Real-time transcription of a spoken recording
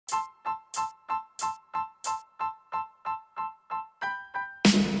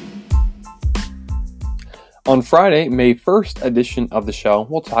On Friday, May 1st edition of the show,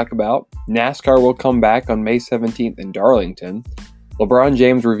 we'll talk about NASCAR will come back on May 17th in Darlington, LeBron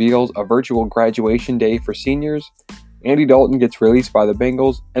James reveals a virtual graduation day for seniors, Andy Dalton gets released by the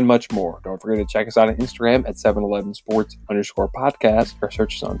Bengals, and much more. Don't forget to check us out on Instagram at 711sports_podcast or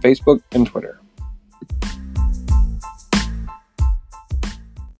search us on Facebook and Twitter.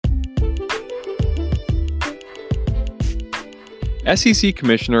 SEC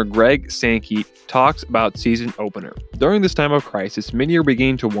Commissioner Greg Sankey talks about season opener. During this time of crisis, many are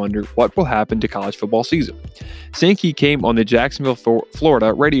beginning to wonder what will happen to college football season. Sankey came on the Jacksonville,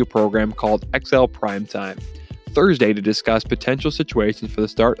 Florida radio program called XL Primetime Thursday to discuss potential situations for the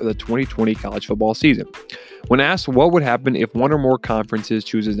start of the 2020 college football season. When asked what would happen if one or more conferences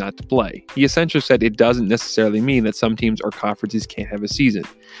chooses not to play, he essentially said it doesn't necessarily mean that some teams or conferences can't have a season.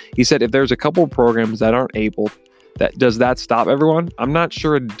 He said if there's a couple of programs that aren't able, does that stop everyone? I'm not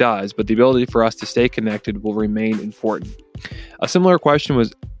sure it does, but the ability for us to stay connected will remain important. A similar question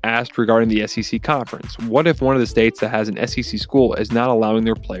was asked regarding the SEC conference. What if one of the states that has an SEC school is not allowing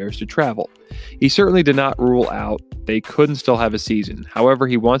their players to travel? He certainly did not rule out they couldn't still have a season. However,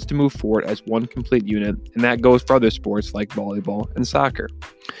 he wants to move forward as one complete unit, and that goes for other sports like volleyball and soccer.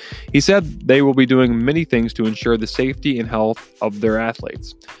 He said they will be doing many things to ensure the safety and health of their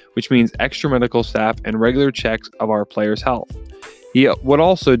athletes, which means extra medical staff and regular checks of our players' health. He would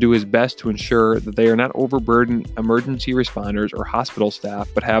also do his best to ensure that they are not overburdening emergency responders or hospital staff,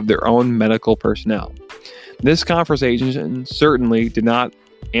 but have their own medical personnel. This conversation certainly did not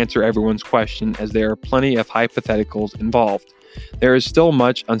answer everyone's question, as there are plenty of hypotheticals involved. There is still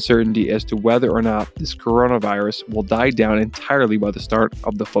much uncertainty as to whether or not this coronavirus will die down entirely by the start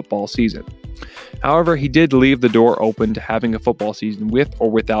of the football season. However, he did leave the door open to having a football season with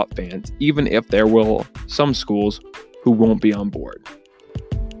or without fans, even if there will some schools who won't be on board.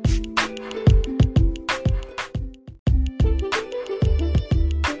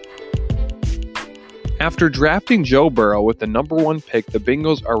 After drafting Joe Burrow with the number 1 pick, the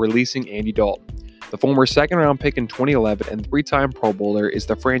Bengals are releasing Andy Dalton. The former second-round pick in 2011 and 3-time Pro Bowler is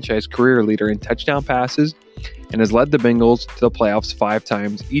the franchise career leader in touchdown passes and has led the Bengals to the playoffs 5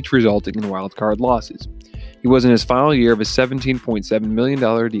 times, each resulting in wildcard losses. He was in his final year of a $17.7 million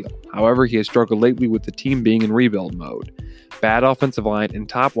deal. However, he has struggled lately with the team being in rebuild mode. Bad offensive line and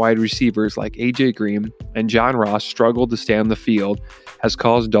top wide receivers like A.J. Green and John Ross struggled to stay on the field, has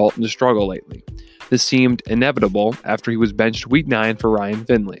caused Dalton to struggle lately. This seemed inevitable after he was benched Week 9 for Ryan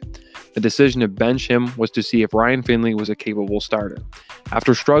Finley. The decision to bench him was to see if Ryan Finley was a capable starter.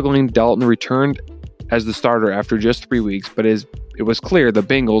 After struggling, Dalton returned as the starter after just 3 weeks, but it was clear the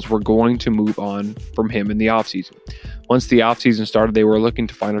Bengals were going to move on from him in the offseason. Once the offseason started, they were looking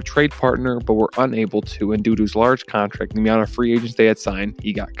to find a trade partner, but were unable to, and due to his large contract and the amount of free agents they had signed,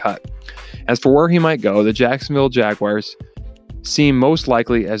 he got cut. As for where he might go, the Jacksonville Jaguars seem most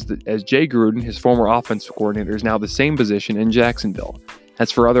likely as Jay Gruden, his former offensive coordinator, is now the same position in Jacksonville.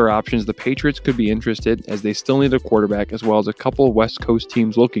 As for other options, the Patriots could be interested as they still need a quarterback, as well as a couple of West Coast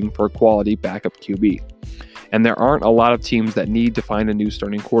teams looking for a quality backup QB. And there aren't a lot of teams that need to find a new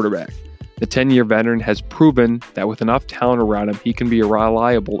starting quarterback. The 10-year veteran has proven that with enough talent around him, he can be a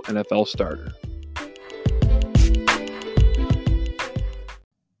reliable NFL starter.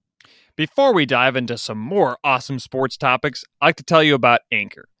 Before we dive into some more awesome sports topics, I'd like to tell you about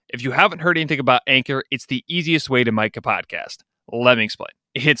Anchor. If you haven't heard anything about Anchor, it's the easiest way to make a podcast. Let me explain.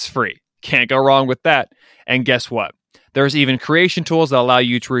 It's free. Can't go wrong with that. And guess what? There's even creation tools that allow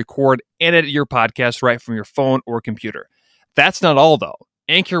you to record and edit your podcast right from your phone or computer. That's not all, though.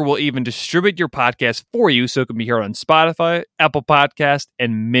 Anchor will even distribute your podcast for you so it can be heard on Spotify, Apple Podcasts,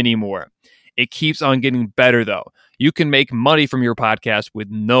 and many more. It keeps on getting better, though. You can make money from your podcast with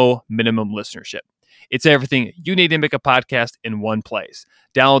no minimum listenership. It's everything you need to make a podcast in one place.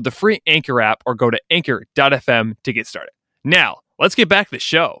 Download the free Anchor app or go to anchor.fm to get started. Now, let's get back to the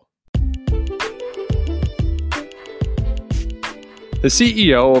show. The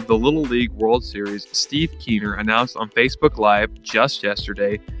CEO of the Little League World Series, Steve Keener, announced on Facebook Live just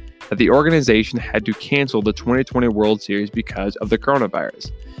yesterday that the organization had to cancel the 2020 World Series because of the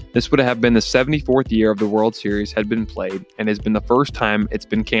coronavirus. This would have been the 74th year of the World Series had been played and has been the first time it's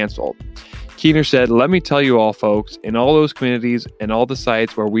been canceled. Keener said, "Let me tell you all, folks, in all those communities and all the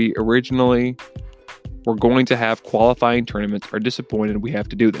sites where we originally were going to have qualifying tournaments are disappointed we have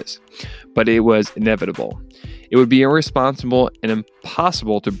to do this. But it was inevitable. It would be irresponsible and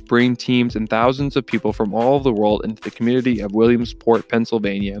impossible to bring teams and thousands of people from all over the world into the community of Williamsport,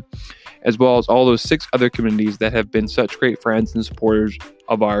 Pennsylvania, as well as all those 6 other communities that have been such great friends and supporters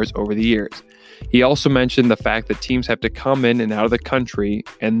of ours over the years. He also mentioned the fact that teams have to come in and out of the country,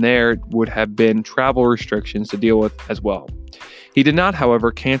 and there would have been travel restrictions to deal with as well. He did not,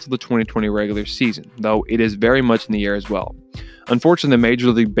 however, cancel the 2020 regular season, though it is very much in the air as well. Unfortunately, the Major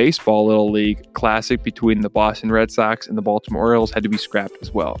League Baseball Little League Classic between the Boston Red Sox and the Baltimore Orioles had to be scrapped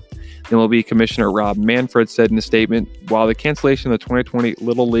as well. MLB Commissioner Rob Manfred said in a statement, "While the cancellation of the 2020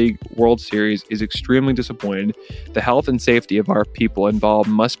 Little League World Series is extremely disappointing, the health and safety of our people involved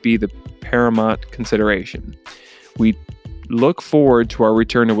must be the paramount consideration. We look forward to our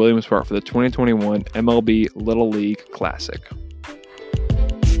return to Williamsport for the 2021 MLB Little League Classic."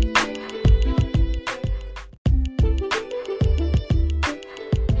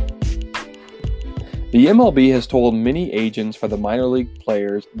 The MLB has told many agents for the minor league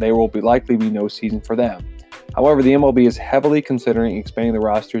players there will likely be no season for them. However, the MLB is heavily considering expanding the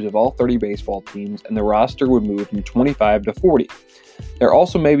rosters of all 30 baseball teams, and the roster would move from 25 to 40. There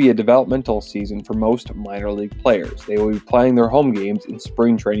also may be a developmental season for most minor league players. They will be playing their home games in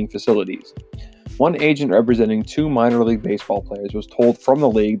spring training facilities. One agent representing 2 minor league baseball players was told from the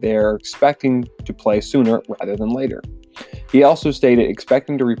league they are expecting to play sooner rather than later. He also stated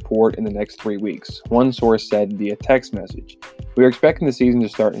expecting to report in the next 3 weeks. One source said via text message, "We are expecting the season to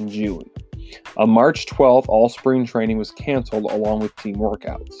start in June." On March 12th, all spring training was canceled along with team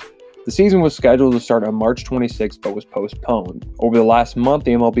workouts. The season was scheduled to start on March 26th but was postponed. Over the last month,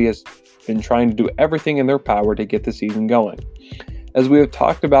 the MLB has been trying to do everything in their power to get the season going. As we have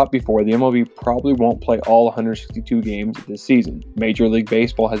talked about before, the MLB probably won't play all 162 games this season. Major League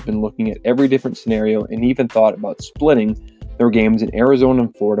Baseball has been looking at every different scenario and even thought about splitting their games in Arizona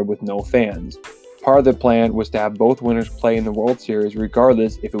and Florida with no fans. Part of the plan was to have both winners play in the World Series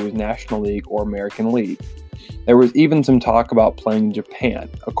regardless if it was National League or American League. There was even some talk about playing in Japan.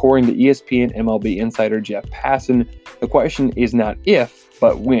 According to ESPN MLB insider Jeff Passan, the question is not if,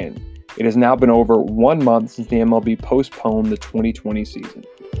 but when. It has now been over 1 month since the MLB postponed the 2020 season.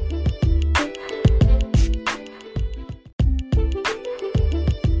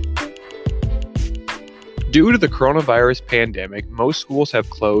 Due to the coronavirus pandemic, most schools have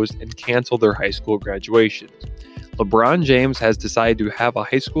closed and canceled their high school graduations. LeBron James has decided to have a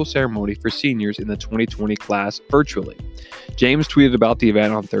high school ceremony for seniors in the 2020 class virtually. James tweeted about the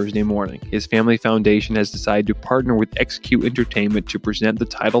event on Thursday morning. His family foundation has decided to partner with XQ Entertainment to present the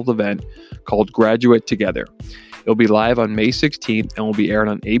titled event called Graduate Together. It will be live on May 16th and will be aired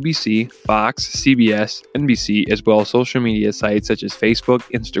on ABC, Fox, CBS, NBC, as well as social media sites such as Facebook,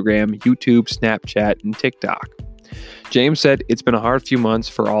 Instagram, YouTube, Snapchat, and TikTok. James said, "It's been a hard few months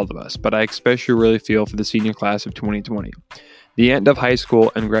for all of us, but I especially really feel for the senior class of 2020. The end of high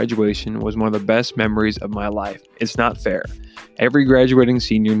school and graduation was one of the best memories of my life. It's not fair. Every graduating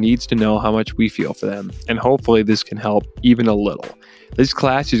senior needs to know how much we feel for them, and hopefully this can help even a little. This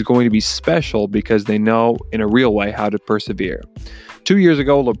class is going to be special because they know in a real way how to persevere." 2 years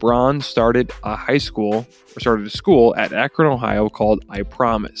ago, LeBron started a school at Akron, Ohio called I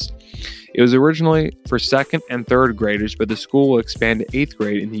Promise. It was originally for 2nd and 3rd graders, but the school will expand to 8th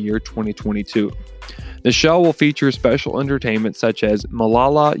grade in the year 2022. The show will feature special entertainment such as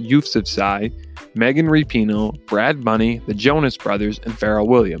Malala Yousafzai, Megan Rapinoe, Brad Bunny, the Jonas Brothers, and Pharrell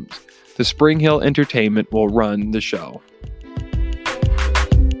Williams. The Spring Hill Entertainment will run the show.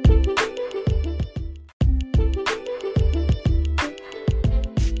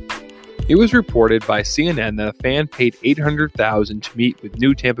 It was reported by CNN that a fan paid $800,000 to meet with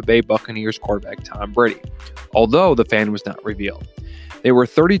new Tampa Bay Buccaneers quarterback Tom Brady, although the fan was not revealed. There were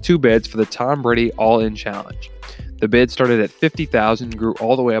 32 bids for the Tom Brady All-In Challenge. The bid started at $50,000 and grew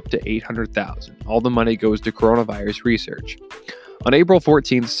all the way up to $800,000. All the money goes to coronavirus research. On April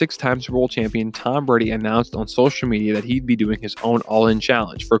 14th, 6-time Super Bowl champion Tom Brady announced on social media that he'd be doing his own All-In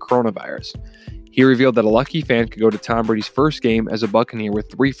Challenge for coronavirus. He revealed that a lucky fan could go to Tom Brady's first game as a Buccaneer with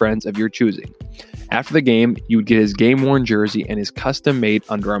 3 friends of your choosing. After the game, you would get his game-worn jersey and his custom-made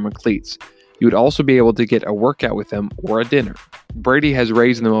Under Armour cleats. You would also be able to get a workout with him or a dinner. Brady has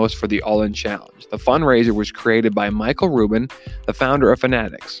raised the most for the All-In Challenge. The fundraiser was created by Michael Rubin, the founder of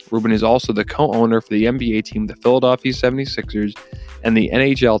Fanatics. Rubin is also the co-owner for the NBA team, the Philadelphia 76ers, and the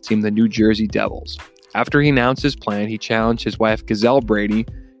NHL team, the New Jersey Devils. After he announced his plan, he challenged his wife Giselle Brady,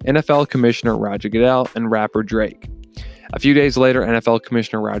 NFL Commissioner Roger Goodell, and rapper Drake. A few days later, NFL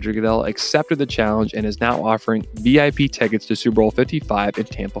Commissioner Roger Goodell accepted the challenge and is now offering VIP tickets to Super Bowl 55 in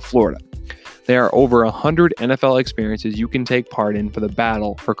Tampa, Florida. There are over 100 NFL experiences you can take part in for the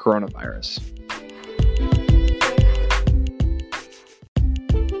battle for coronavirus.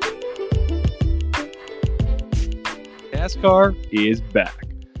 NASCAR is back.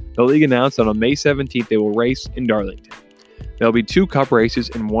 The league announced that on May 17th they will race in Darlington. There will be 2 Cup races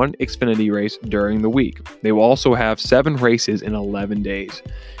and 1 Xfinity race during the week. They will also have 7 races in 11 days.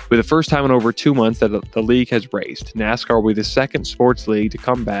 For the first time in over 2 months that the league has raced, NASCAR will be the second sports league to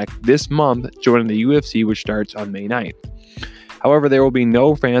come back this month, joining the UFC, which starts on May 9th. However, there will be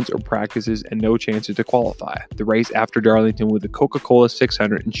no fans or practices and no chances to qualify. The race after Darlington will be the Coca-Cola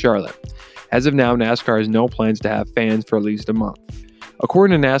 600 in Charlotte. As of now, NASCAR has no plans to have fans for at least a month.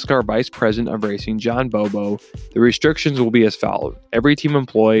 According to NASCAR Vice President of Racing John Bobo, the restrictions will be as follows. Every team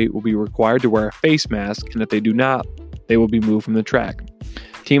employee will be required to wear a face mask, and if they do not, they will be moved from the track.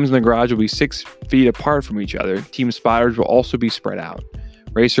 Teams in the garage will be 6 feet apart from each other. Team spotters will also be spread out.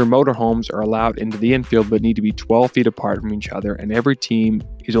 Racer motorhomes are allowed into the infield but need to be 12 feet apart from each other, and every team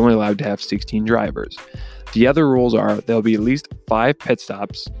is only allowed to have 16 drivers. The other rules are there will be at least 5 pit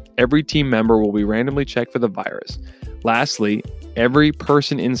stops. Every team member will be randomly checked for the virus. Lastly, every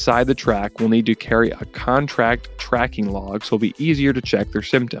person inside the track will need to carry a contract tracking log so it'll be easier to check their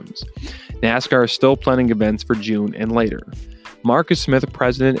symptoms. NASCAR is still planning events for June and later. Marcus Smith,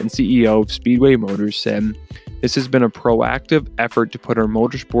 president and CEO of Speedway Motors, said, "This has been a proactive effort to put our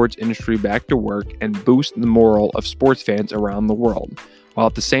motorsports industry back to work and boost the morale of sports fans around the world, while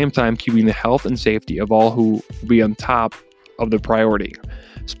at the same time keeping the health and safety of all who will be on top of the priority.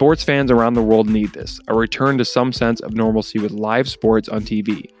 Sports fans around the world need this, a return to some sense of normalcy with live sports on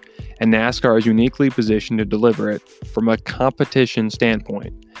TV, and NASCAR is uniquely positioned to deliver it from a competition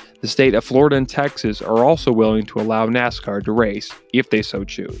standpoint. The state of Florida and Texas are also willing to allow NASCAR to race if they so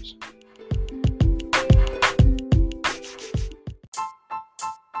choose."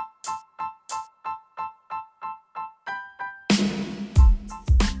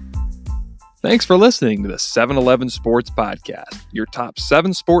 Thanks for listening to the 7-Eleven Sports Podcast, your top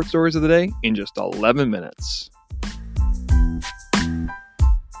 7 sports stories of the day in just 11 minutes.